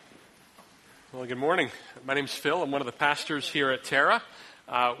Well, good morning. My name's Phil. I'm one of the pastors here at Terra.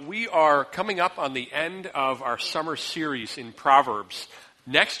 We are coming up on the end of our summer series in Proverbs.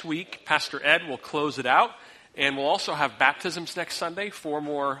 Next week, Pastor Ed will close it out, and we'll also have baptisms next Sunday, 4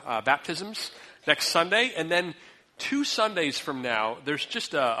 more baptisms next Sunday. And then 2 Sundays from now, there's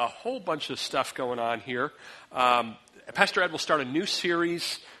just a whole bunch of stuff going on here. Pastor Ed will start a new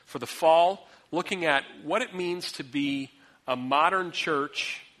series for the fall, looking at what it means to be a modern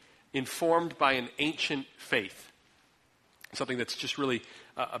church informed by an ancient faith. Something that's just really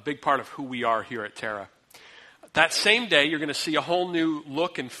a big part of who we are here at Terra. That same day, you're going to see a whole new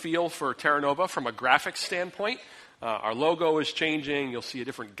look and feel for Terra Nova from a graphics standpoint. Our logo is changing. You'll see a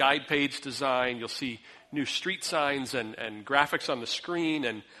different guide page design. You'll see new street signs and graphics on the screen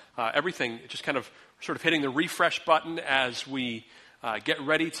and everything. Just kind of sort of hitting the refresh button as we get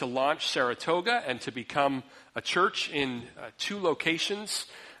ready to launch Saratoga and to become a church in 2 locations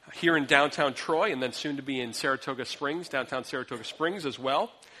here in downtown Troy, and then soon to be in Saratoga Springs, downtown Saratoga Springs as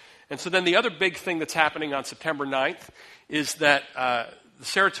well. And so then the other big thing that's happening on September 9th is that the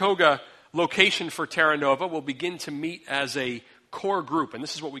Saratoga location for Terra Nova will begin to meet as a core group, and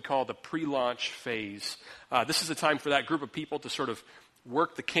this is what we call the pre-launch phase. This is the time for that group of people to sort of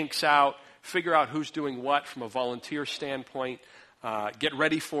work the kinks out, figure out who's doing what from a volunteer standpoint, get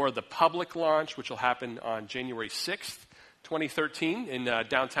ready for the public launch, which will happen on January 6th. 2013 in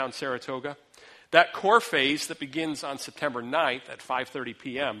downtown Saratoga. That core phase that begins on September 9th at 5:30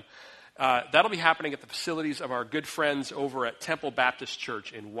 p.m., that'll be happening at the facilities of our good friends over at Temple Baptist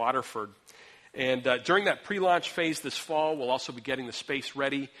Church in Waterford. And during that pre-launch phase this fall, we'll also be getting the space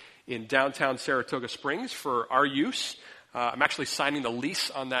ready in downtown Saratoga Springs for our use. I'm actually signing the lease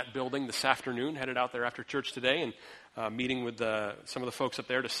on that building this afternoon, headed out there after church today and meeting with some of the folks up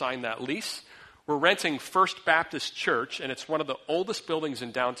there to sign that lease. We're renting First Baptist Church, and it's one of the oldest buildings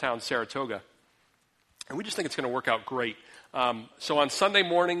in downtown Saratoga. And we just think it's going to work out great. So on Sunday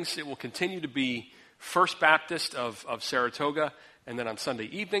mornings, it will continue to be First Baptist of Saratoga. And then on Sunday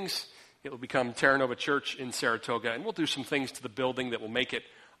evenings, it will become Terra Nova Church in Saratoga. And we'll do some things to the building that will make it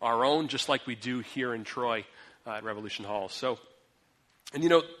our own, just like we do here in Troy at Revolution Hall. So, and you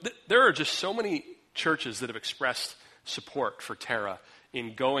know, there are just so many churches that have expressed support for Terra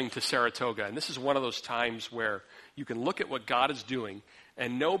in going to Saratoga. And this is one of those times where you can look at what God is doing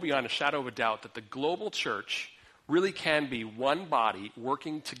and know beyond a shadow of a doubt that the global church really can be one body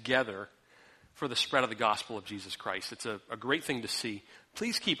working together for the spread of the gospel of Jesus Christ. It's a great thing to see.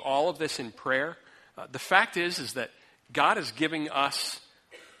 Please keep all of this in prayer. The fact is that God is giving us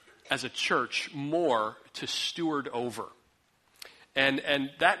as a church more to steward over. And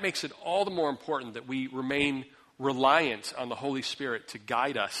that makes it all the more important that we remain reliant on the Holy Spirit to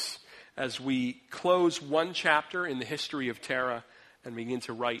guide us as we close one chapter in the history of Terra and begin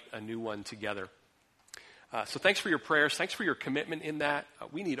to write a new one together. So thanks for your prayers. Thanks for your commitment in that.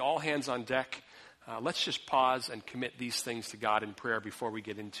 We need all hands on deck. Let's just pause and commit these things to God in prayer before we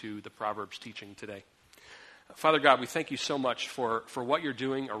get into the Proverbs teaching today. Father God, we thank you so much for what you're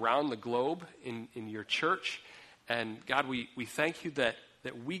doing around the globe in your church. And God, we thank you that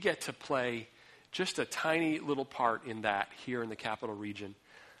we get to play just a tiny little part in that here in the capital region.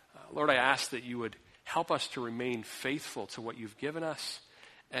 Lord, I ask that you would help us to remain faithful to what you've given us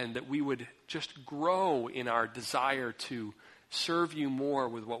and that we would just grow in our desire to serve you more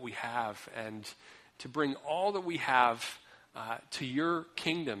with what we have and to bring all that we have to your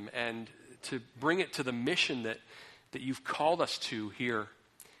kingdom and to bring it to the mission that you've called us to here.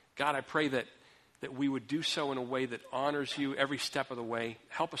 God, I pray that we would do so in a way that honors you every step of the way.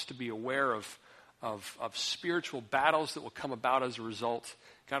 Help us to be aware of spiritual battles that will come about as a result.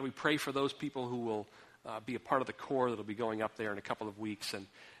 God, we pray for those people who will be a part of the core that will be going up there in a couple of weeks.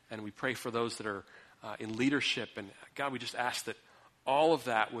 And we pray for those that are in leadership. And God, we just ask that all of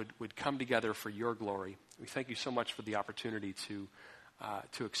that would come together for your glory. We thank you so much for the opportunity to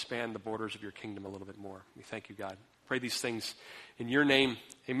expand the borders of your kingdom a little bit more. We thank you, God. Pray these things in your name.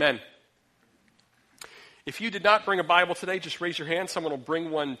 Amen. If you did not bring a Bible today, just raise your hand. Someone will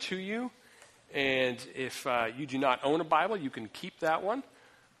bring one to you. And if you do not own a Bible, you can keep that one.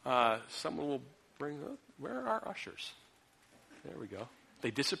 Someone will bring, where are our ushers? There we go.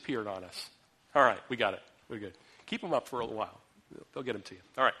 They disappeared on us. All right, we got it. We're good. Keep them up for a little while. They'll get them to you.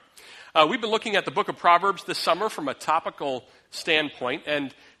 All right. We've been looking at the book of Proverbs this summer from a topical standpoint.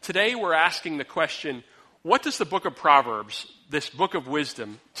 And today we're asking the question, what does the book of Proverbs, this book of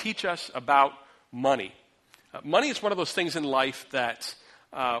wisdom, teach us about money? Money is one of those things in life that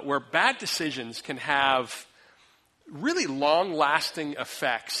where bad decisions can have really long-lasting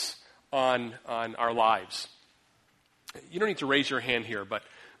effects on our lives. You don't need to raise your hand here, but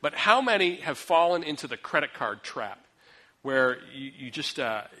But how many have fallen into the credit card trap where you just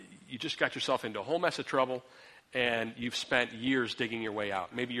got yourself into a whole mess of trouble and you've spent years digging your way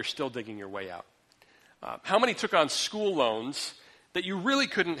out? Maybe you're still digging your way out. How many took on school loans that you really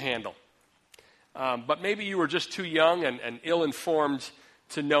couldn't handle? But maybe you were just too young and ill-informed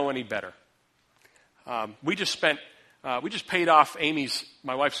to know any better. We just paid off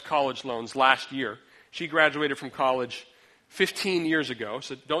my wife's college loans last year. She graduated from college 15 years ago,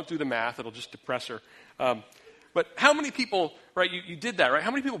 so don't do the math. It'll just depress her. But how many people, right, you did that, right?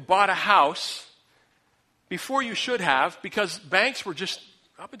 How many people bought a house before you should have because banks were just,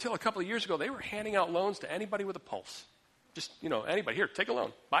 up until a couple of years ago, they were handing out loans to anybody with a pulse. Just, anybody, here, take a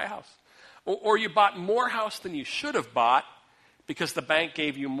loan, buy a house. Or you bought more house than you should have bought because the bank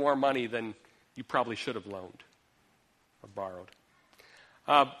gave you more money than you probably should have loaned or borrowed.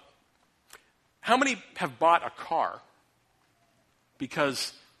 How many have bought a car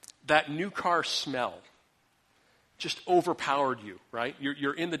because that new car smell just overpowered you, right?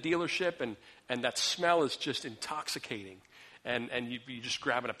 You're in the dealership and that smell is just intoxicating. And you're just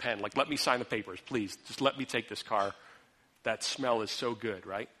grabbing a pen, like, let me sign the papers, please. Just let me take this car. That smell is so good,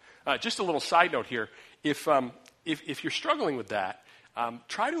 right? Just a little side note here. If you're struggling with that,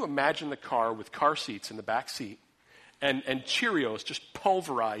 try to imagine the car with car seats in the back seat and Cheerios just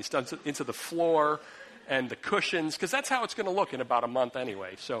pulverized into the floor and the cushions, because that's how it's going to look in about a month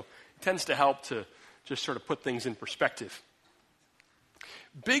anyway. So it tends to help to just sort of put things in perspective.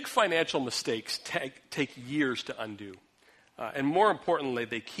 Big financial mistakes take years to undo. And more importantly,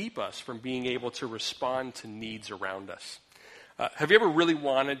 they keep us from being able to respond to needs around us. Have you ever really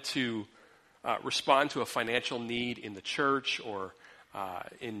wanted to respond to a financial need in the church or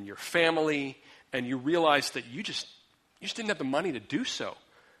in your family, and you realized that you just didn't have the money to do so?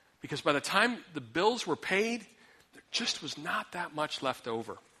 Because by the time the bills were paid, there just was not that much left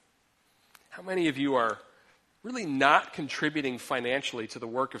over. How many of you are really not contributing financially to the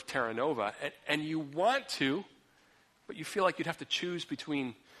work of Terra Nova, and you want to, but you feel like you'd have to choose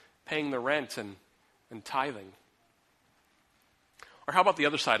between paying the rent and tithing? Or how about the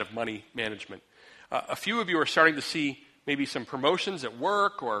other side of money management? A few of you are starting to see maybe some promotions at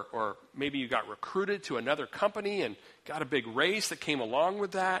work, or maybe you got recruited to another company and got a big raise that came along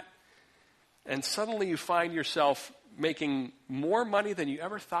with that. And suddenly you find yourself making more money than you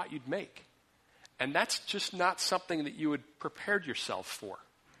ever thought you'd make. And that's just not something that you had prepared yourself for.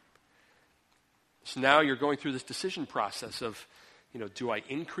 So now you're going through this decision process of, do I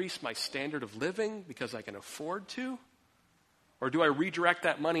increase my standard of living because I can afford to? Or do I redirect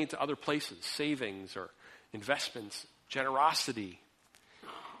that money into other places, savings or investments, generosity?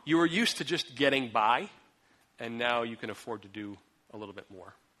 You were used to just getting by, and now you can afford to do a little bit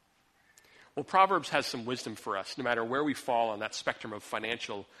more. Well, Proverbs has some wisdom for us, no matter where we fall on that spectrum of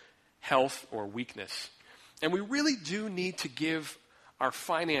financial health or weakness. And we really do need to give our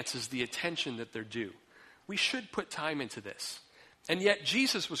finances the attention that they're due. We should put time into this. And yet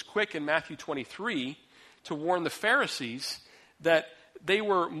Jesus was quick in Matthew 23 to warn the Pharisees that they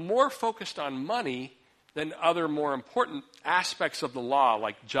were more focused on money than other more important aspects of the law,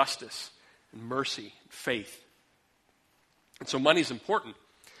 like justice and mercy and faith. And so money is important,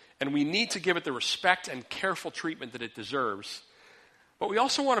 and we need to give it the respect and careful treatment that it deserves. But we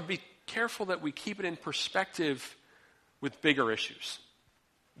also want to be careful that we keep it in perspective with bigger issues.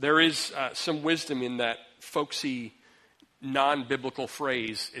 There is some wisdom in that folksy, non-biblical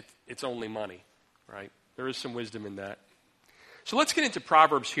phrase, it's only money, right? There is some wisdom in that. So let's get into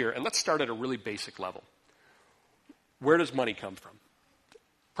Proverbs here, and let's start at a really basic level. Where does money come from?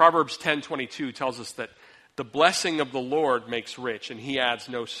 Proverbs 10:22 tells us that the blessing of the Lord makes rich, and he adds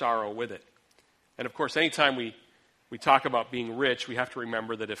no sorrow with it. And of course, anytime we talk about being rich, we have to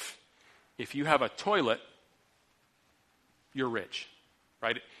remember that if you have a toilet, you're rich,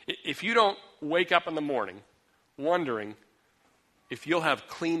 right? If you don't wake up in the morning wondering if you'll have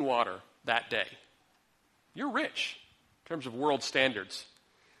clean water that day, you're rich in terms of world standards.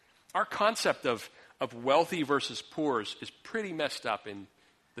 Our concept of wealthy versus poor is pretty messed up in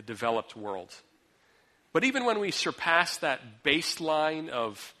the developed world. But even when we surpass that baseline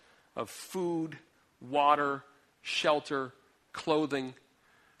of food, water, shelter, clothing,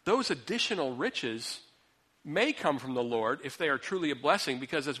 those additional riches may come from the Lord if they are truly a blessing,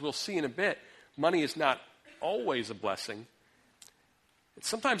 because as we'll see in a bit, money is not always a blessing.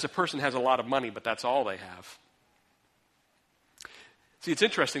 Sometimes a person has a lot of money, but that's all they have. See, it's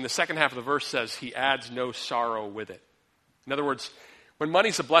interesting. The second half of the verse says he adds no sorrow with it. In other words, when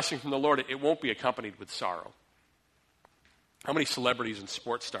money's a blessing from the Lord, it won't be accompanied with sorrow. How many celebrities and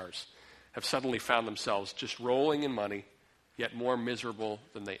sports stars have suddenly found themselves just rolling in money, yet more miserable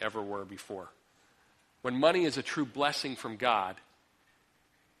than they ever were before. When money is a true blessing from God,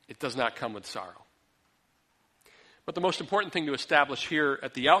 it does not come with sorrow. But the most important thing to establish here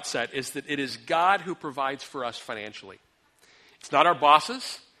at the outset is that it is God who provides for us financially. It's not our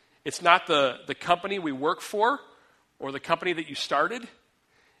bosses. It's not the company we work for or the company that you started.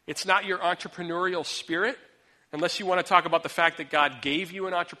 It's not your entrepreneurial spirit, unless you want to talk about the fact that God gave you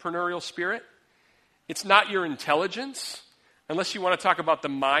an entrepreneurial spirit. It's not your intelligence, unless you want to talk about the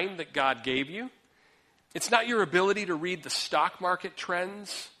mind that God gave you. It's not your ability to read the stock market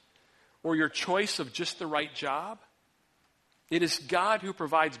trends or your choice of just the right job. It is God who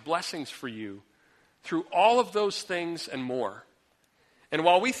provides blessings for you through all of those things and more. And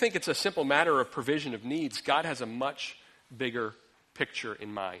while we think it's a simple matter of provision of needs, God has a much bigger picture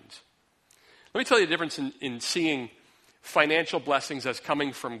in mind. Let me tell you the difference in seeing financial blessings as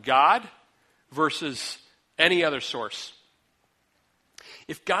coming from God versus any other source.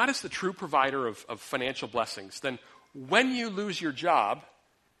 If God is the true provider of financial blessings, then when you lose your job,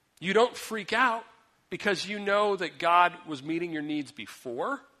 you don't freak out because you know that God was meeting your needs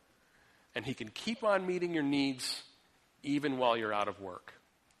before, and he can keep on meeting your needs even while you're out of work.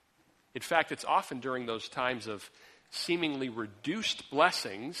 In fact, it's often during those times of seemingly reduced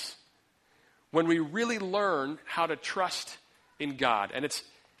blessings when we really learn how to trust in God. And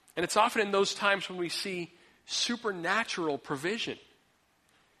it's often in those times when we see supernatural provision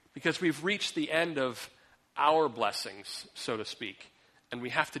because we've reached the end of our blessings, so to speak, and we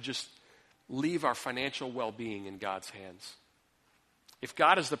have to just leave our financial well-being in God's hands. If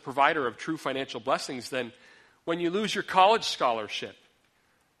God is the provider of true financial blessings, then when you lose your college scholarship,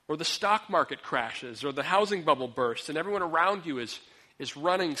 or the stock market crashes, or the housing bubble bursts, and everyone around you is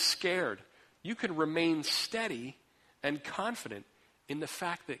running scared, you can remain steady and confident in the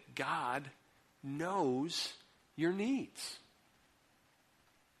fact that God knows your needs.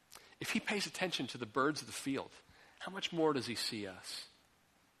 If he pays attention to the birds of the field, how much more does he see us?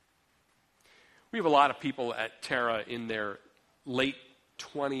 We have a lot of people at Terra in their late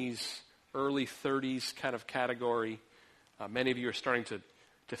 20s, early 30s kind of category. Many of you are starting to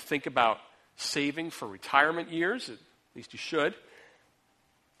think about saving for retirement years. At least you should.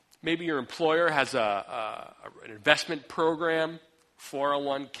 Maybe your employer has an investment program,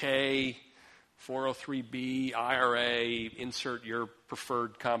 401k, 403b, IRA, insert your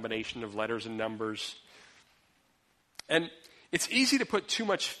preferred combination of letters and numbers. And it's easy to put too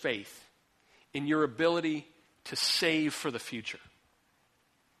much faith in your ability to save for the future.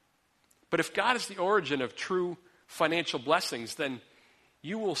 But if God is the origin of true financial blessings, then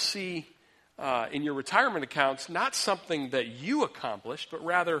you will see in your retirement accounts not something that you accomplished, but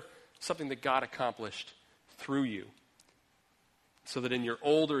rather something that God accomplished through you. So that in your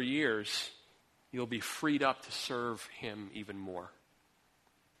older years, you'll be freed up to serve him even more.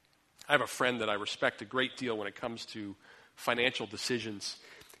 I have a friend that I respect a great deal when it comes to financial decisions.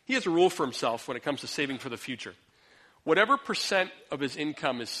 He has a rule for himself when it comes to saving for the future. Whatever percent of his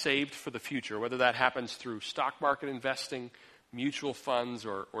income is saved for the future, whether that happens through stock market investing, mutual funds,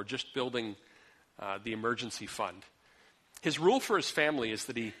 or just building the emergency fund, his rule for his family is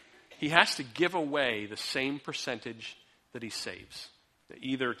that he has to give away the same percentage that he saves,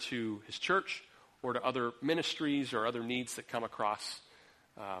 either to his church or to other ministries or other needs that come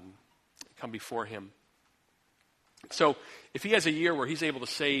before him. So if he has a year where he's able to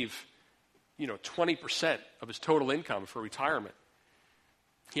save, 20% of his total income for retirement,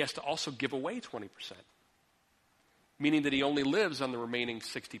 he has to also give away 20%, meaning that he only lives on the remaining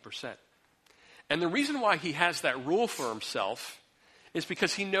 60%. And the reason why he has that rule for himself is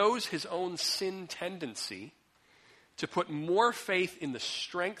because he knows his own sin tendency to put more faith in the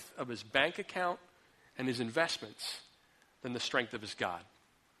strength of his bank account and his investments than the strength of his God.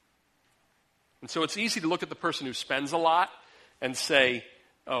 And so it's easy to look at the person who spends a lot and say,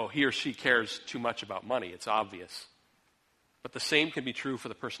 oh, he or she cares too much about money. It's obvious. But the same can be true for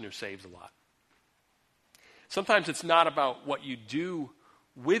the person who saves a lot. Sometimes it's not about what you do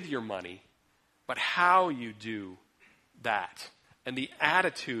with your money, but how you do that and the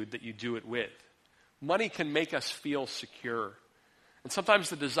attitude that you do it with. Money can make us feel secure. And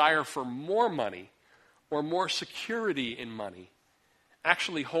sometimes the desire for more money or more security in money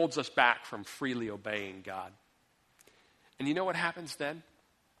actually holds us back from freely obeying God. And you know what happens then?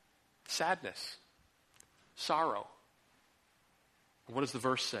 Sadness, sorrow. What does the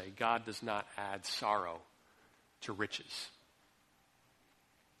verse say? God does not add sorrow to riches.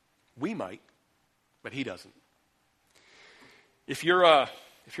 We might, but he doesn't. If you're a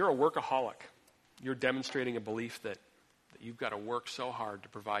workaholic, you're demonstrating a belief that you've got to work so hard to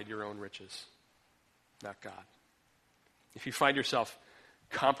provide your own riches, not God. If you find yourself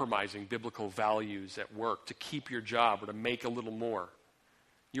compromising biblical values at work to keep your job or to make a little more,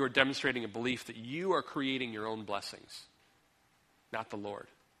 you are demonstrating a belief that you are creating your own blessings, not the Lord.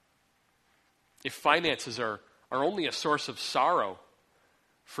 If finances are only a source of sorrow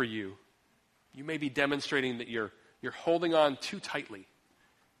for you, you may be demonstrating that you're holding on too tightly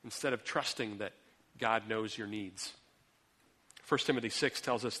instead of trusting that God knows your needs. 1 Timothy 6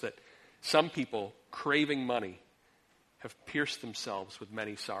 tells us that some people craving money have pierced themselves with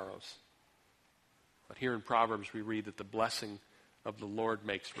many sorrows. But here in Proverbs we read that the blessing of the Lord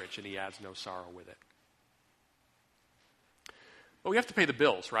makes rich and he adds no sorrow with it. But we have to pay the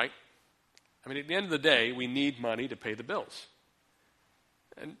bills, right? I mean, at the end of the day, we need money to pay the bills.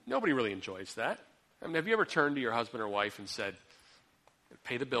 And nobody really enjoys that. I mean, have you ever turned to your husband or wife and said,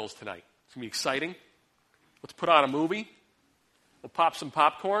 pay the bills tonight? It's going to be exciting. Let's put on a movie. We'll pop some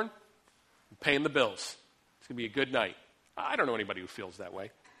popcorn. I'm paying the bills. It's going to be a good night. I don't know anybody who feels that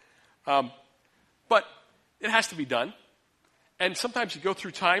way. But it has to be done. And sometimes you go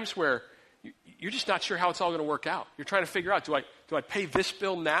through times where you're just not sure how it's all going to work out. You're trying to figure out, do I pay this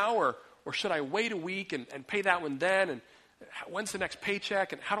bill now or should I wait a week and pay that one then? And when's the next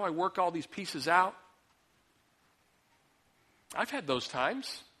paycheck? And how do I work all these pieces out? I've had those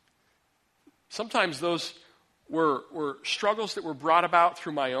times. Sometimes those were struggles that were brought about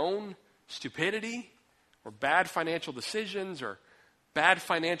through my own stupidity or bad financial decisions or bad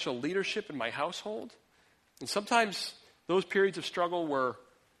financial leadership in my household. And sometimes those periods of struggle were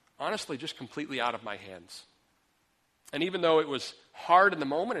honestly just completely out of my hands. And even though it was hard in the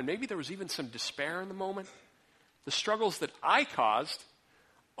moment, and maybe there was even some despair in the moment, the struggles that I caused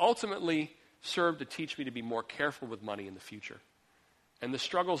ultimately served to teach me to be more careful with money in the future. And the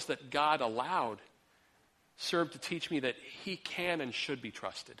struggles that God allowed served to teach me that he can and should be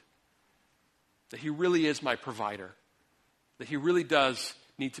trusted. That he really is my provider. That he really does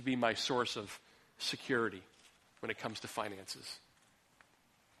need to be my source of security when it comes to finances.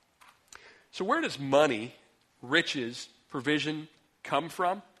 So where does money, riches, provision come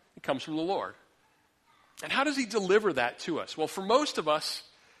from? It comes from the Lord. And how does he deliver that to us? Well, for most of us,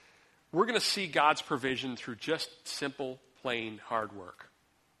 we're going to see God's provision through just simple, plain, hard work.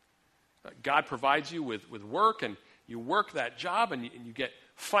 God provides you with work, and you work that job, and you get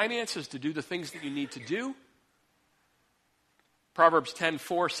finances to do the things that you need to do. Proverbs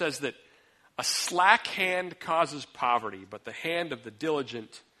 10:4 says that a slack hand causes poverty, but the hand of the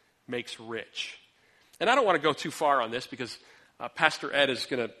diligent makes rich. And I don't want to go too far on this because Pastor Ed is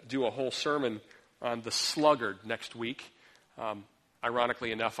going to do a whole sermon on the sluggard next week.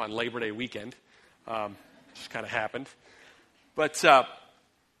 Ironically enough, on Labor Day weekend. Just kind of happened. But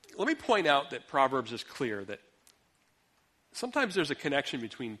let me point out that Proverbs is clear that sometimes there's a connection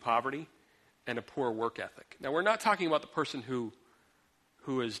between poverty and a poor work ethic. Now, we're not talking about the person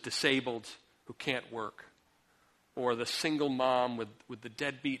who is disabled, who can't work, or the single mom with the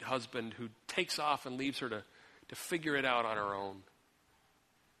deadbeat husband who takes off and leaves her to figure it out on her own.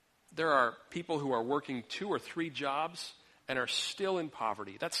 There are people who are working 2 or 3 jobs and are still in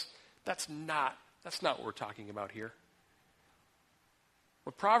poverty. That's not what we're talking about here.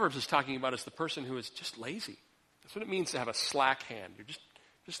 What Proverbs is talking about is the person who is just lazy. That's what it means to have a slack hand. You're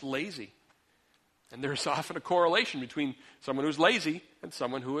just lazy. And there's often a correlation between someone who's lazy and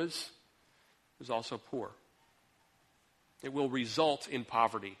someone who is also poor. It will result in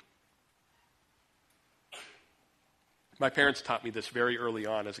poverty. My parents taught me this very early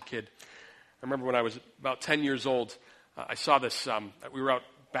on as a kid. I remember when I was about 10 years old, I saw this, we were out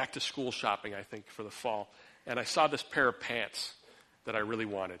back to school shopping, I think, for the fall, and I saw this pair of pants that I really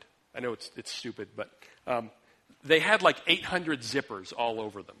wanted. I know it's stupid, but they had like 800 zippers all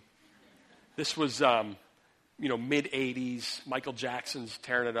over them. This was, mid-'80s. Michael Jackson's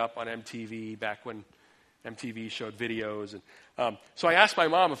tearing it up on MTV back when MTV showed videos. And so I asked my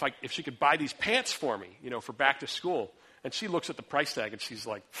mom if she could buy these pants for me, for back to school. And she looks at the price tag and she's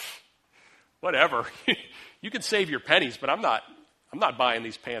like, whatever. You can save your pennies, but I'm not buying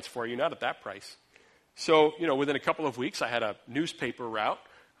these pants for you, not at that price. So, within a couple of weeks, I had a newspaper route,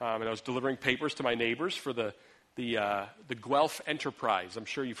 and I was delivering papers to my neighbors for the Guelph Enterprise. I'm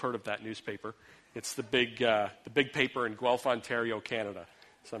sure you've heard of that newspaper. It's the big paper in Guelph, Ontario, Canada.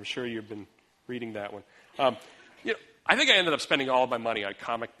 So I'm sure you've been reading that one. I think I ended up spending all of my money on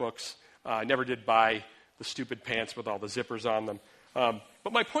comic books. I never did buy the stupid pants with all the zippers on them.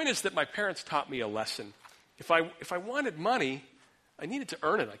 But my point is that my parents taught me a lesson. If I wanted money, I needed to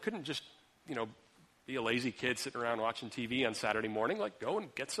earn it. I couldn't just, be a lazy kid sitting around watching TV on Saturday morning. Like, go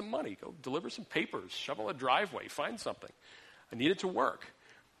and get some money. Go deliver some papers. Shovel a driveway. Find something. I needed to work.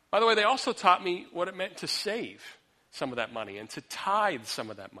 By the way, they also taught me what it meant to save. some of that money and to tithe some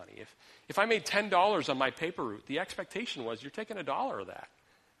of that money. If I made $10 on my paper route, the expectation was you're taking $1 of that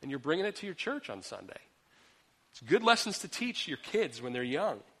and you're bringing it to your church on Sunday. It's good lessons to teach your kids when they're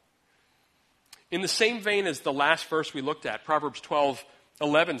young. In the same vein as the last verse we looked at, Proverbs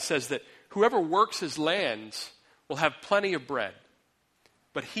 12:11 says that whoever works his lands will have plenty of bread,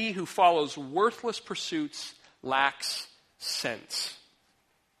 but he who follows worthless pursuits lacks sense.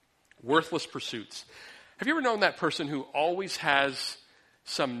 Worthless pursuits. Have you ever known that person who always has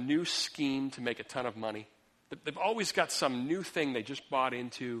some new scheme to make a ton of money? They've always got some new thing they just bought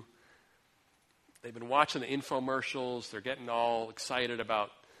into. They've been watching the infomercials. They're getting all excited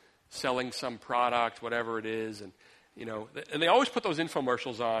about selling some product, whatever it is. And they always put those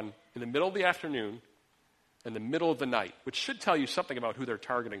infomercials on in the middle of the afternoon and the middle of the night, which should tell you something about who they're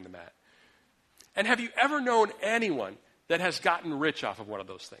targeting them at. And have you ever known anyone that has gotten rich off of one of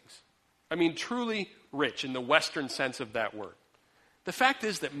those things? I mean, truly rich in the Western sense of that word. The fact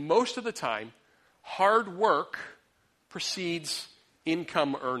is that most of the time, hard work precedes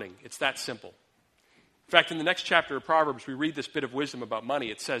income earning. It's that simple. In fact, in the next chapter of Proverbs, we read this bit of wisdom about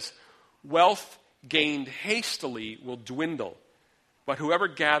money. It says, wealth gained hastily will dwindle, but whoever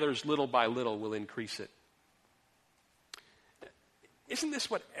gathers little by little will increase it. Isn't this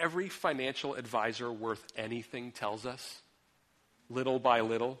what every financial advisor worth anything tells us? Little by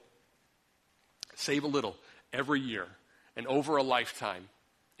little. Save a little every year, and over a lifetime,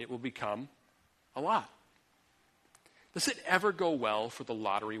 it will become a lot. Does it ever go well for the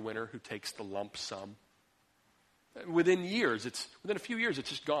lottery winner who takes the lump sum? Within a few years, it's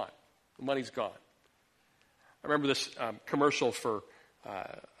just gone. The money's gone. I remember this commercial for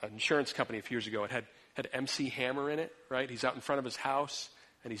an insurance company a few years ago. It had MC Hammer in it, right? He's out in front of his house,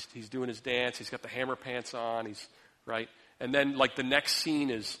 and he's doing his dance. He's got the hammer pants on, right? And then, the next scene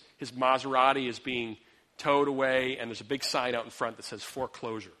is his Maserati is being towed away, and there's a big sign out in front that says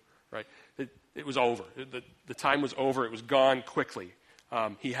foreclosure, right? It was over. The time was over. It was gone quickly.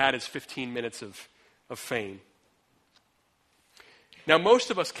 He had his 15 minutes of fame. Now, most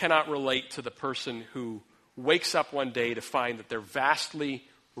of us cannot relate to the person who wakes up one day to find that they're vastly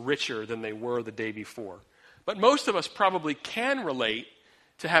richer than they were the day before. But most of us probably can relate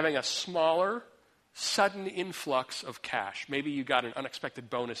to having a smaller, sudden influx of cash. Maybe you got an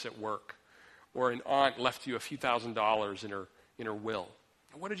unexpected bonus at work, or an aunt left you a few $1,000s in her will.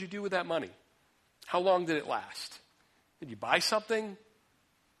 What did you do with that money? How long did it last? Did you buy something?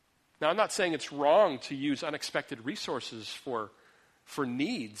 Now, I'm not saying it's wrong to use unexpected resources for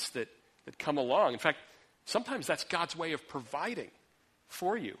needs that come along. In fact, sometimes that's God's way of providing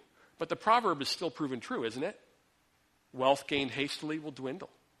for you. But the proverb is still proven true, isn't it? Wealth gained hastily will dwindle.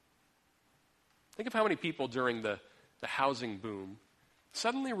 Think of how many people during the housing boom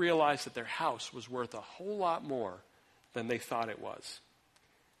suddenly realized that their house was worth a whole lot more than they thought it was.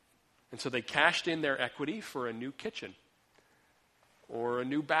 And so they cashed in their equity for a new kitchen, or a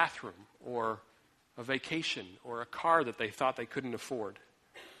new bathroom, or a vacation, or a car that they thought they couldn't afford.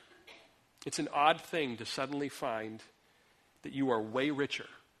 It's an odd thing to suddenly find that you are way richer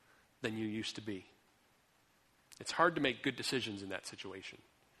than you used to be. It's hard to make good decisions in that situation.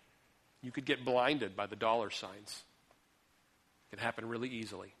 You could get blinded by the dollar signs. It can happen really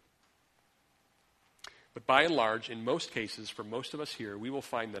easily. But by and large, in most cases, for most of us here, we will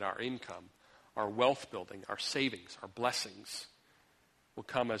find that our income, our wealth building, our savings, our blessings will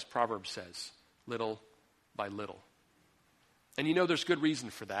come, as Proverbs says, little by little. And there's good reason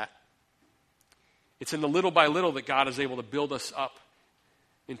for that. It's in the little by little that God is able to build us up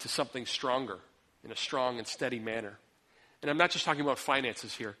into something stronger, in a strong and steady manner. And I'm not just talking about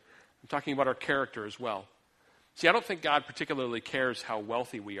finances here. I'm talking about our character as well. See, I don't think God particularly cares how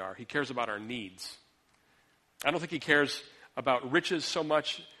wealthy we are. He cares about our needs. I don't think he cares about riches so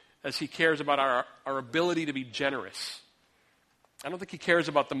much as he cares about our ability to be generous. I don't think he cares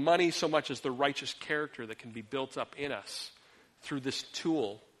about the money so much as the righteous character that can be built up in us through this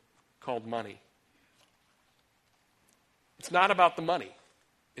tool called money. It's not about the money.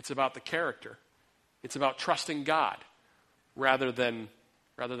 It's about the character. It's about trusting God rather than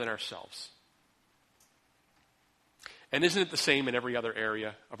ourselves. And isn't it the same in every other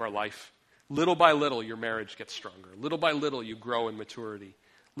area of our life? Little by little, your marriage gets stronger. Little by little, you grow in maturity.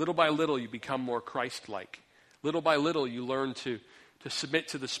 Little by little, you become more Christ-like. Little by little, you learn to submit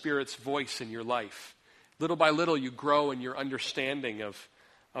to the Spirit's voice in your life. Little by little, you grow in your understanding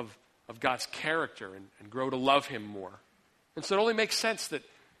of God's character and grow to love him more. And so it only makes sense that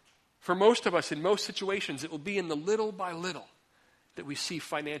for most of us, in most situations, it will be in the little by little that we see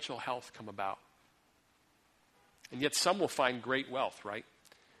financial health come about. And yet some will find great wealth, right?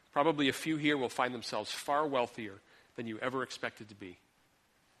 Probably a few here will find themselves far wealthier than you ever expected to be.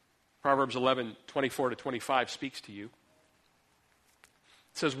 Proverbs 11:24-25 speaks to you.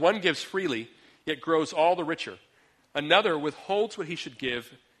 It says, one gives freely, yet grows all the richer. Another withholds what he should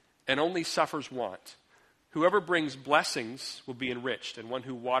give and only suffers want. Whoever brings blessings will be enriched, and one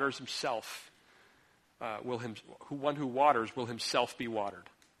who waters will himself be watered.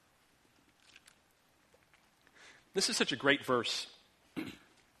 This is such a great verse,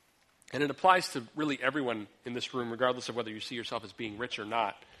 and it applies to really everyone in this room, regardless of whether you see yourself as being rich or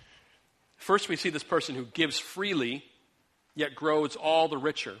not. First, we see this person who gives freely, yet grows all the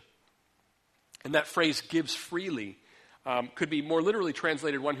richer. And that phrase, gives freely, could be more literally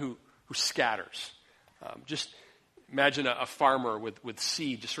translated one who scatters. Just imagine a farmer with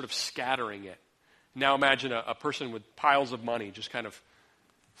seed, just sort of scattering it. Now imagine a person with piles of money, just kind of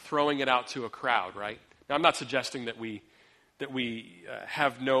throwing it out to a crowd, right? Now I'm not suggesting that we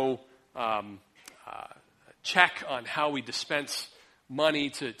have no check on how we dispense money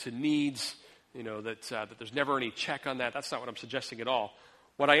to needs, that there's never any check on that. That's not what I'm suggesting at all.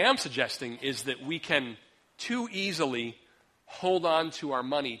 What I am suggesting is that we can too easily hold on to our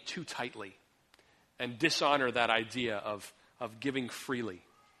money too tightly and dishonor that idea of giving freely.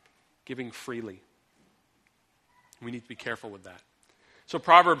 Giving freely. We need to be careful with that. So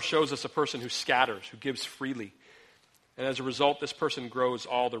Proverbs shows us a person who scatters, who gives freely. And as a result, this person grows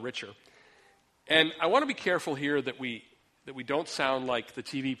all the richer. And I want to be careful here that we don't sound like the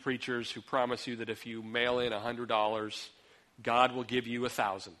TV preachers who promise you that if you mail in $100, God will give you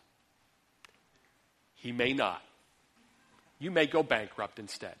 1,000. He may not. You may go bankrupt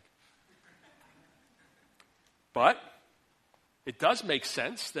instead. But it does make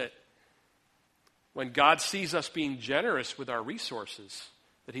sense that when God sees us being generous with our resources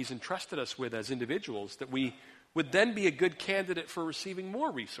that he's entrusted us with as individuals, that we would then be a good candidate for receiving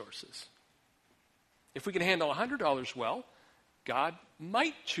more resources. If we can handle $100 well, God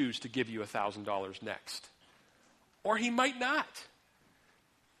might choose to give you $1,000 next. Or he might not.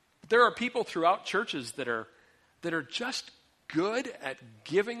 There are people throughout churches that are just good at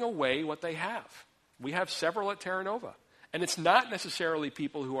giving away what they have. We have several at Terra Nova. And it's not necessarily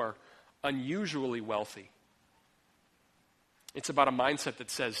people who are unusually wealthy. It's about a mindset that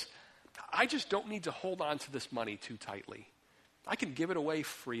says, I just don't need to hold on to this money too tightly. I can give it away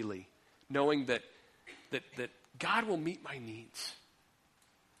freely, knowing that God will meet my needs.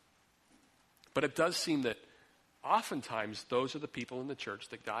 But it does seem that oftentimes those are the people in the church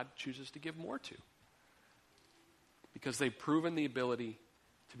that God chooses to give more to, because they've proven the ability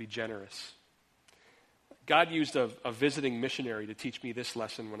to be generous. God used a visiting missionary to teach me this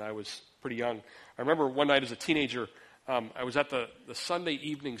lesson when I was pretty young. I remember one night as a teenager, I was at the Sunday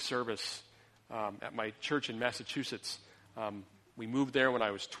evening service at my church in Massachusetts. We moved there when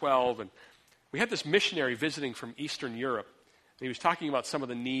I was 12, and we had this missionary visiting from Eastern Europe. And he was talking about some of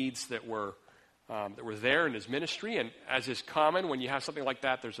the needs that were there in his ministry. And as is common, when you have something like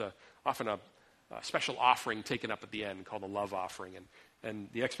that, there's often a special offering taken up at the end called a love offering. And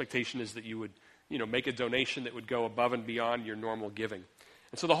the expectation is that you would make a donation that would go above and beyond your normal giving.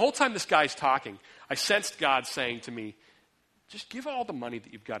 And so the whole time this guy's talking, I sensed God saying to me, just give all the money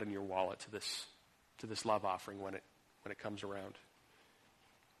that you've got in your wallet to this love offering when it comes around.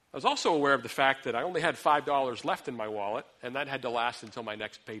 I was also aware of the fact that I only had $5 left in my wallet, and that had to last until my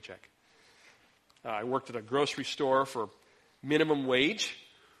next paycheck. I worked at a grocery store for minimum wage,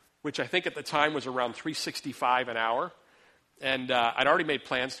 which I think at the time was around $3.65 an hour. And I'd already made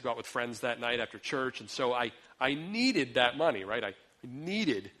plans to go out with friends that night after church, and so I needed that money, right? I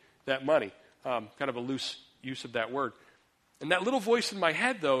needed that money, kind of a loose use of that word. And that little voice in my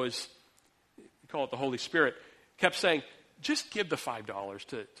head, though, we call it the Holy Spirit, kept saying, just give the $5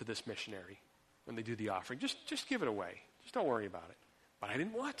 to this missionary when they do the offering. Just give it away. Just don't worry about it. But I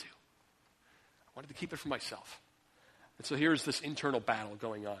didn't want to. I wanted to keep it for myself. And so here's this internal battle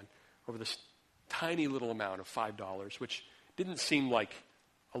going on over this tiny little amount of $5, which didn't seem like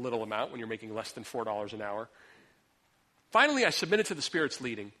a little amount when you're making less than $4 an hour. Finally, I submitted to the Spirit's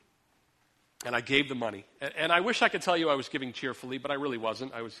leading, and I gave the money. And I wish I could tell you I was giving cheerfully, but I really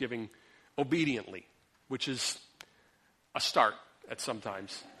wasn't. I was giving obediently, which is a start at some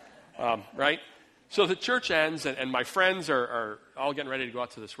times, right? So the church ends, and my friends are all getting ready to go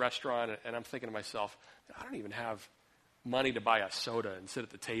out to this restaurant, and I'm thinking to myself, I don't even have money to buy a soda and sit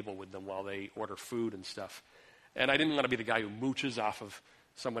at the table with them while they order food and stuff. And I didn't want to be the guy who mooches off of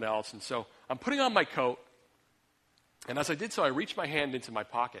someone else. And so I'm putting on my coat. And as I did so, I reached my hand into my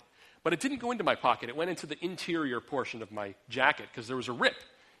pocket. But it didn't go into my pocket. It went into the interior portion of my jacket because there was a rip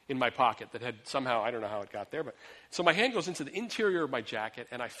in my pocket that had somehow, I don't know how it got there. But so my hand goes into the interior of my jacket,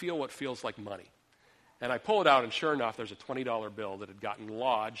 and I feel what feels like money. And I pull it out, and sure enough, there's a $20 bill that had gotten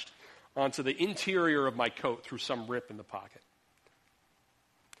lodged onto the interior of my coat through some rip in the pocket.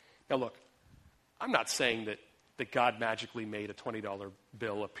 Now look, I'm not saying that God magically made a $20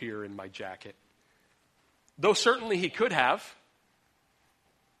 bill appear in my jacket. Though certainly he could have.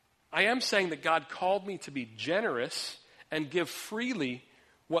 I am saying that God called me to be generous and give freely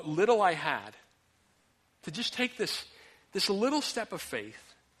what little I had. To just take this little step of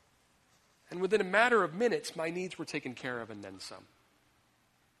faith. And within a matter of minutes, my needs were taken care of and then some.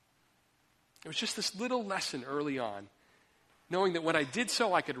 It was just this little lesson early on, knowing that when I did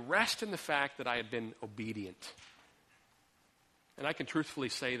so, I could rest in the fact that I had been obedient. And I can truthfully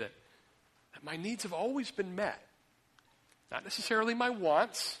say that my needs have always been met. Not necessarily my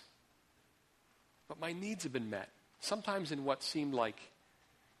wants, but my needs have been met. Sometimes in what seemed like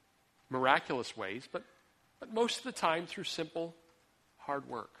miraculous ways, but most of the time through simple, hard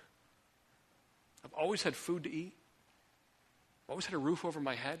work. I've always had food to eat. I've always had a roof over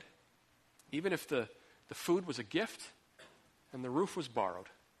my head. Even if the food was a gift and the roof was borrowed.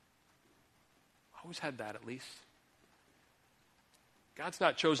 I always had that at least. God's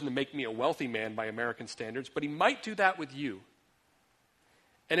not chosen to make me a wealthy man by American standards, but he might do that with you.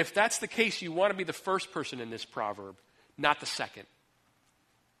 And if that's the case, you want to be the first person in this proverb, not the second.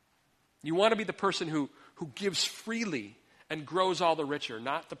 You want to be the person who gives freely and grows all the richer,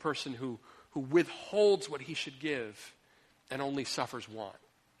 not the person who withholds what he should give and only suffers want.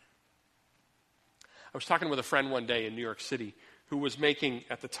 I was talking with a friend one day in New York City who was making,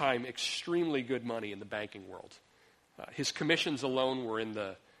 at the time, extremely good money in the banking world. His commissions alone were in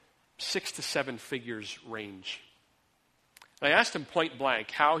the 6 to 7 figures range. And I asked him point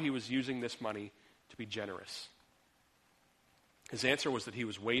blank how he was using this money to be generous. His answer was that he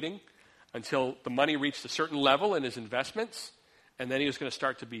was waiting until the money reached a certain level in his investments, and then he was going to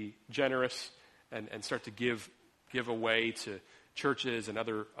start to be generous and start to give away to churches and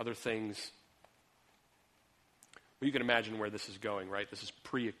other things. Well, you can imagine where this is going, right? This is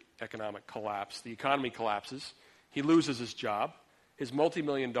pre-economic collapse. The economy collapses. He loses his job. His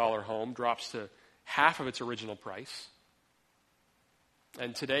multi-million-dollar home drops to half of its original price.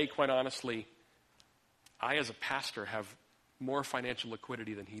 And today, quite honestly, I as a pastor have more financial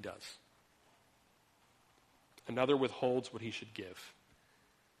liquidity than he does. Another withholds what he should give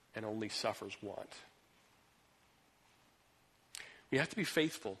and only suffers want. We have to be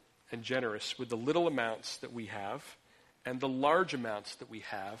faithful and generous with the little amounts that we have and the large amounts that we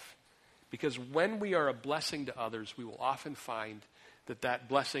have, because when we are a blessing to others, we will often find that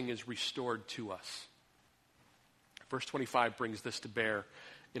blessing is restored to us. Verse 25 brings this to bear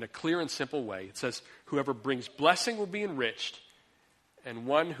in a clear and simple way. It says, "Whoever brings blessing will be enriched, and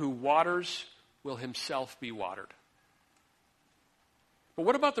one who waters will himself be watered." But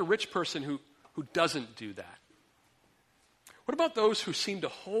what about the rich person who doesn't do that? What about those who seem to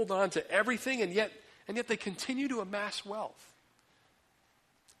hold on to everything and yet they continue to amass wealth?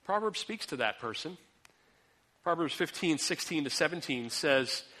 Proverbs speaks to that person. Proverbs 15:16-17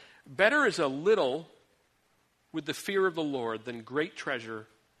 says, "Better is a little with the fear of the Lord than great treasure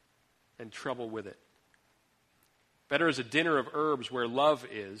and trouble with it. Better is a dinner of herbs where love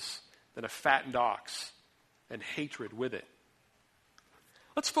is than a fattened ox and hatred with it."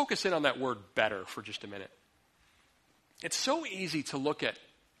 Let's focus in on that word better for just a minute. It's so easy to look at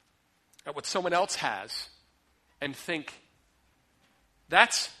what someone else has and think,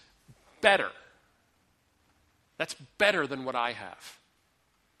 that's better. That's better than what I have.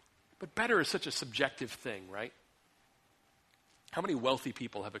 But better is such a subjective thing, right? How many wealthy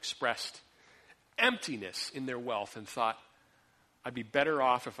people have expressed emptiness in their wealth and thought, I'd be better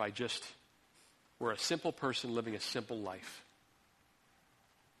off if I just were a simple person living a simple life?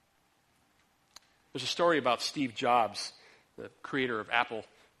 There's a story about Steve Jobs, the creator of Apple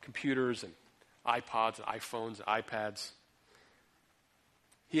computers and iPods and iPhones and iPads.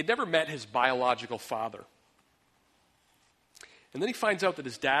 He had never met his biological father. And then he finds out that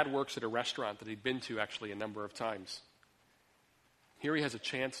his dad works at a restaurant that he'd been to actually a number of times. Here he has a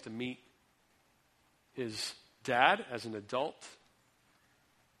chance to meet his dad as an adult,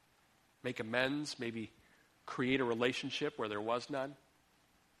 make amends, maybe create a relationship where there was none.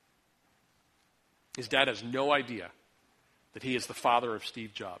 His dad has no idea that he is the father of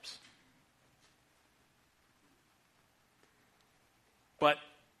Steve Jobs. But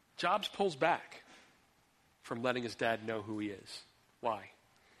Jobs pulls back from letting his dad know who he is. Why?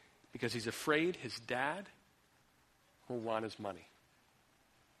 Because he's afraid his dad will want his money.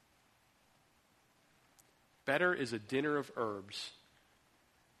 Better is a dinner of herbs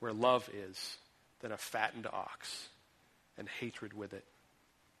where love is than a fattened ox and hatred with it.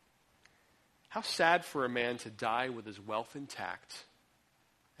 How sad for a man to die with his wealth intact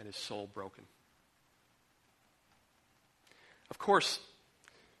and his soul broken. Of course,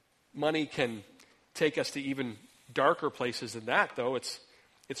 money can take us to even darker places than that, though.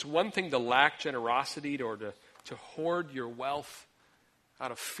 It's one thing to lack generosity or to hoard your wealth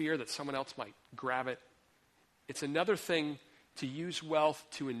out of fear that someone else might grab it. It's another thing to use wealth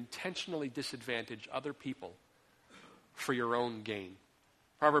to intentionally disadvantage other people for your own gain.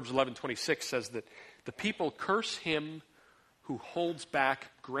 Proverbs 11:26 says that the people curse him who holds back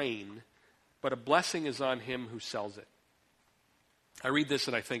grain, but a blessing is on him who sells it. I read this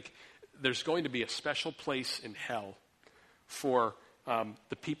and I think there's going to be a special place in hell for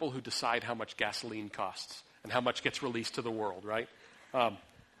the people who decide how much gasoline costs and how much gets released to the world, right?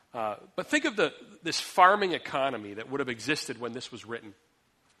 But think of this farming economy that would have existed when this was written.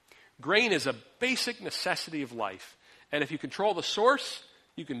 Grain is a basic necessity of life. And if you control the source,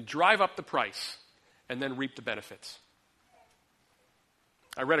 you can drive up the price and then reap the benefits.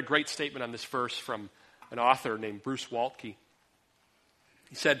 I read a great statement on this verse from an author named Bruce Waltke.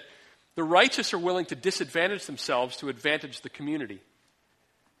 He said, "The righteous are willing to disadvantage themselves to advantage the community.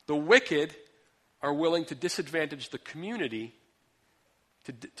 The wicked are willing to disadvantage the community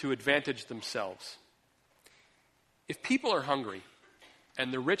to advantage themselves." If people are hungry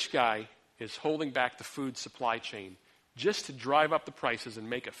and the rich guy is holding back the food supply chain just to drive up the prices and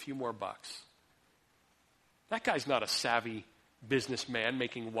make a few more bucks, that guy's not a savvy businessman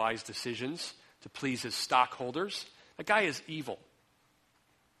making wise decisions to please his stockholders. That guy is evil.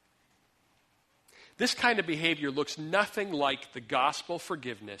 This kind of behavior looks nothing like the gospel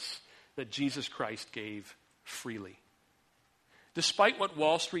forgiveness that Jesus Christ gave freely. Despite what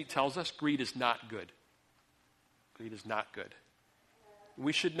Wall Street tells us, greed is not good. Greed is not good.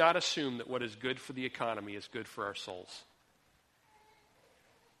 We should not assume that what is good for the economy is good for our souls.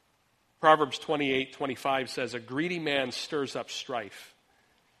 Proverbs 28:25 says, "A greedy man stirs up strife,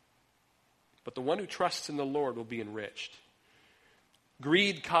 but the one who trusts in the Lord will be enriched."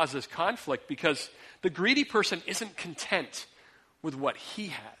 Greed causes conflict because the greedy person isn't content with what he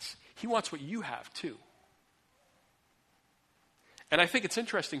has. He wants what you have too. And I think it's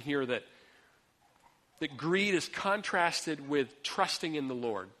interesting here that greed is contrasted with trusting in the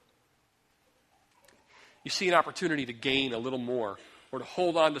Lord. You see an opportunity to gain a little more or to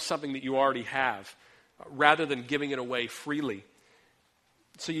hold on to something that you already have rather than giving it away freely.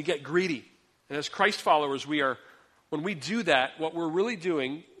 So you get greedy. And as Christ followers, when we do that, what we're really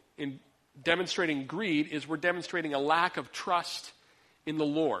doing in demonstrating greed is we're demonstrating a lack of trust in the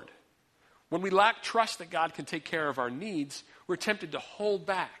Lord. When we lack trust that God can take care of our needs, we're tempted to hold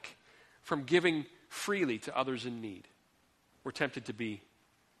back from giving freely to others in need. We're tempted to be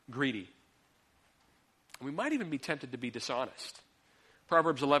greedy. We might even be tempted to be dishonest.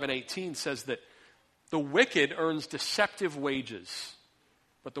 Proverbs 11:18 says that the wicked earns deceptive wages,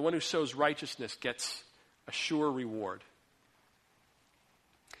 but the one who sows righteousness gets a sure reward.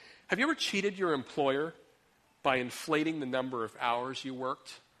 Have you ever cheated your employer by inflating the number of hours you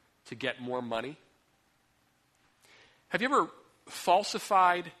worked to get more money? Have you ever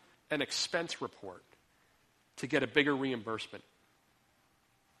falsified an expense report to get a bigger reimbursement?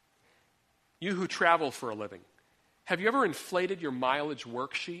 You who travel for a living, have you ever inflated your mileage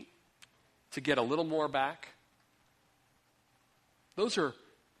worksheet to get a little more back? Those are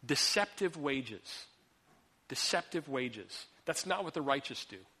deceptive wages. Deceptive wages. That's not what the righteous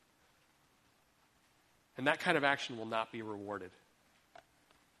do. And that kind of action will not be rewarded.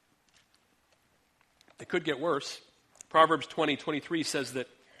 It could get worse. Proverbs 20:23 says that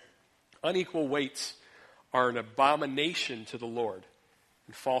unequal weights are an abomination to the Lord,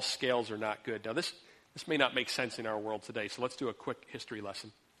 and false scales are not good. Now this may not make sense in our world today, so let's do a quick history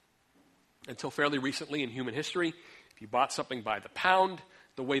lesson. Until fairly recently in human history, if you bought something by the pound,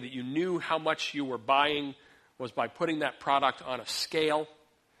 the way that you knew how much you were buying was by putting that product on a scale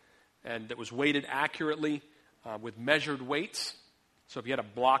and that was weighted accurately with measured weights. So if you had a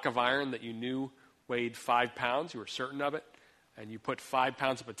block of iron that you knew weighed 5 pounds, you were certain of it, and you put 5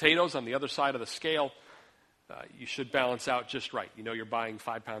 pounds of potatoes on the other side of the scale, you should balance out just right. You know you're buying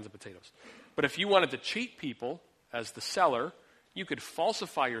 5 pounds of potatoes. But if you wanted to cheat people as the seller, you could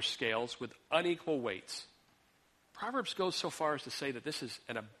falsify your scales with unequal weights. Proverbs goes so far as to say that this is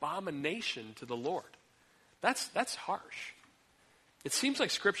an abomination to the Lord. That's harsh. It seems like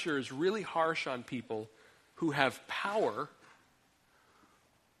Scripture is really harsh on people who have power,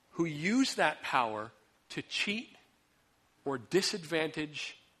 who use that power to cheat or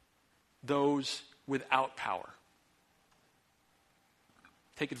disadvantage those without power.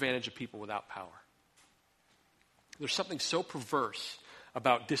 Take advantage of people without power. There's something so perverse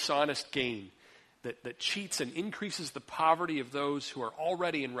about dishonest gain that cheats and increases the poverty of those who are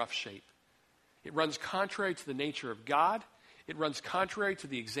already in rough shape. It runs contrary to the nature of God. It runs contrary to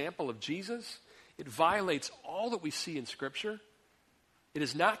the example of Jesus. It violates all that we see in Scripture. It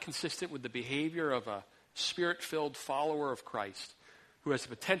is not consistent with the behavior of a Spirit-filled follower of Christ who has the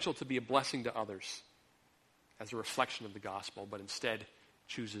potential to be a blessing to others as a reflection of the gospel, but instead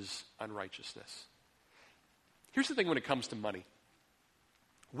chooses unrighteousness. Here's the thing when it comes to money.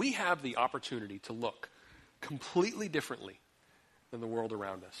 We have the opportunity to look completely differently than the world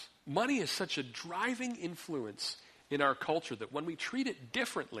around us. Money is such a driving influence in our culture that when we treat it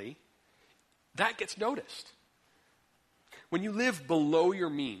differently, that gets noticed. When you live below your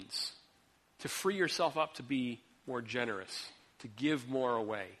means, to free yourself up to be more generous, to give more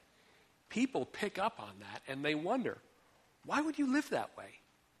away, people pick up on that and they wonder, why would you live that way?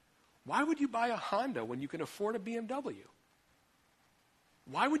 Why would you buy a Honda when you can afford a BMW?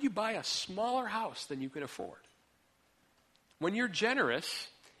 Why would you buy a smaller house than you can afford? When you're generous,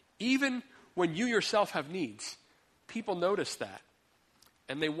 even when you yourself have needs, people notice that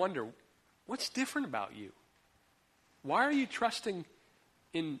and they wonder, what's different about you? Why are you trusting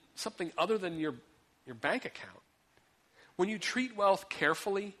in something other than your bank account? When you treat wealth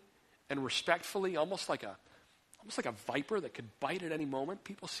carefully and respectfully, almost like a viper that could bite at any moment,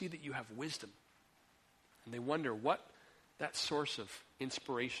 people see that you have wisdom. And they wonder what that source of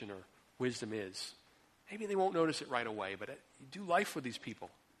inspiration or wisdom is. Maybe they won't notice it right away, but you do life with these people.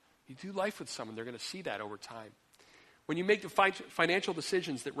 You do life with someone, they're going to see that over time. When you make the financial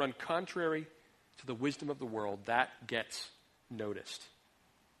decisions that run contrary to the wisdom of the world, that gets noticed.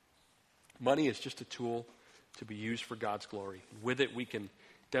 Money is just a tool to be used for God's glory. With it, we can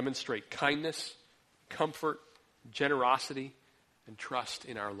demonstrate kindness, comfort, generosity, and trust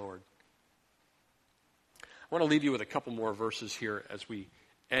in our Lord. I want to leave you with a couple more verses here as we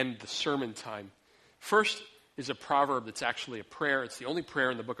end the sermon time. First is a proverb that's actually a prayer. It's the only prayer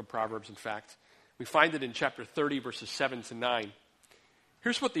in the book of Proverbs, in fact. We find it in chapter 30, verses 7 to 9.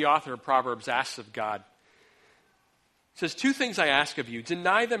 Here's what the author of Proverbs asks of God. He says, 2 things I ask of you.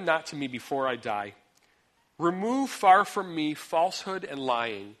 Deny them not to me before I die. Remove far from me falsehood and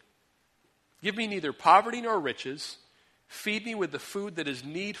lying. Give me neither poverty nor riches. Feed me with the food that is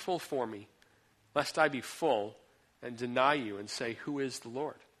needful for me, lest I be full and deny you and say, who is the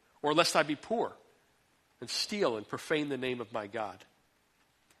Lord? Or lest I be poor and steal and profane the name of my God.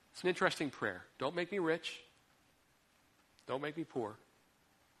 It's an interesting prayer. Don't make me rich. Don't make me poor.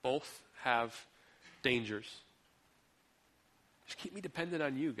 Both have dangers. Just keep me dependent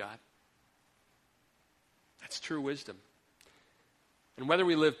on you, God. That's true wisdom. And whether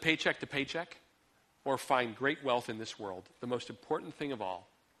we live paycheck to paycheck or find great wealth in this world, the most important thing of all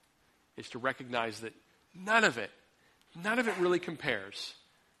is to recognize that none of it really compares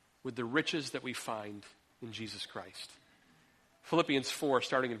with the riches that we find in Jesus Christ. Philippians 4,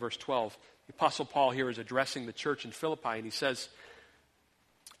 starting in verse 12, the Apostle Paul here is addressing the church in Philippi, and he says,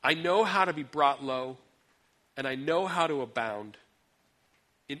 I know how to be brought low, and I know how to abound.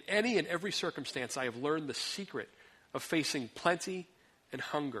 In any and every circumstance, I have learned the secret of facing plenty and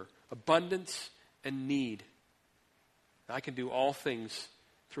hunger, abundance and need. I can do all things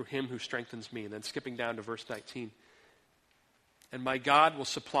through him who strengthens me. And then skipping down to verse 19. And my God will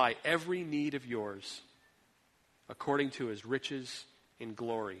supply every need of yours according to his riches in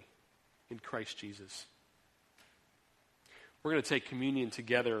glory in Christ Jesus. We're going to take communion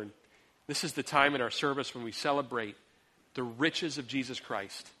together, and this is the time in our service when we celebrate the riches of Jesus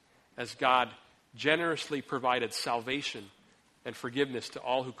Christ as God generously provided salvation and forgiveness to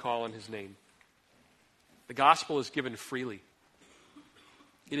all who call on his name. The gospel is given freely.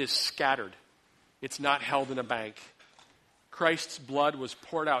 It is scattered. It's not held in a bank. Christ's blood was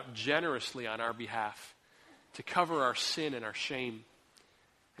poured out generously on our behalf to cover our sin and our shame.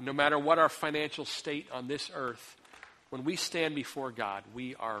 And no matter what our financial state on this earth, when we stand before God,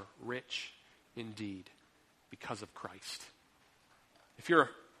 we are rich indeed because of Christ. If you're a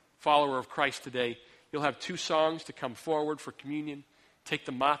follower of Christ today, you'll have 2 songs to come forward for communion. Take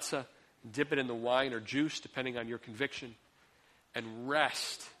the matzah, dip it in the wine or juice, depending on your conviction, and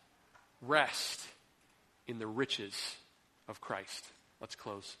rest in the riches of Christ. Let's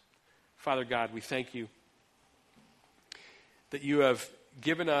close. Father God, we thank you that you have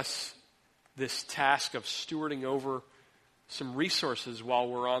given us this task of stewarding over some resources while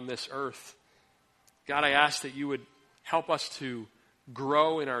we're on this earth. God, I ask that you would help us to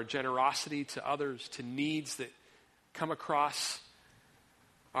grow in our generosity to others, to needs that come across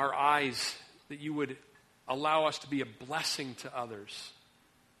our eyes, that you would allow us to be a blessing to others.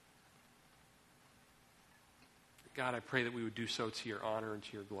 God, I pray that we would do so to your honor and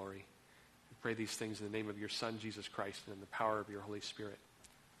to your glory. We pray these things in the name of your Son, Jesus Christ, and in the power of your Holy Spirit.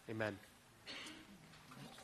 Amen.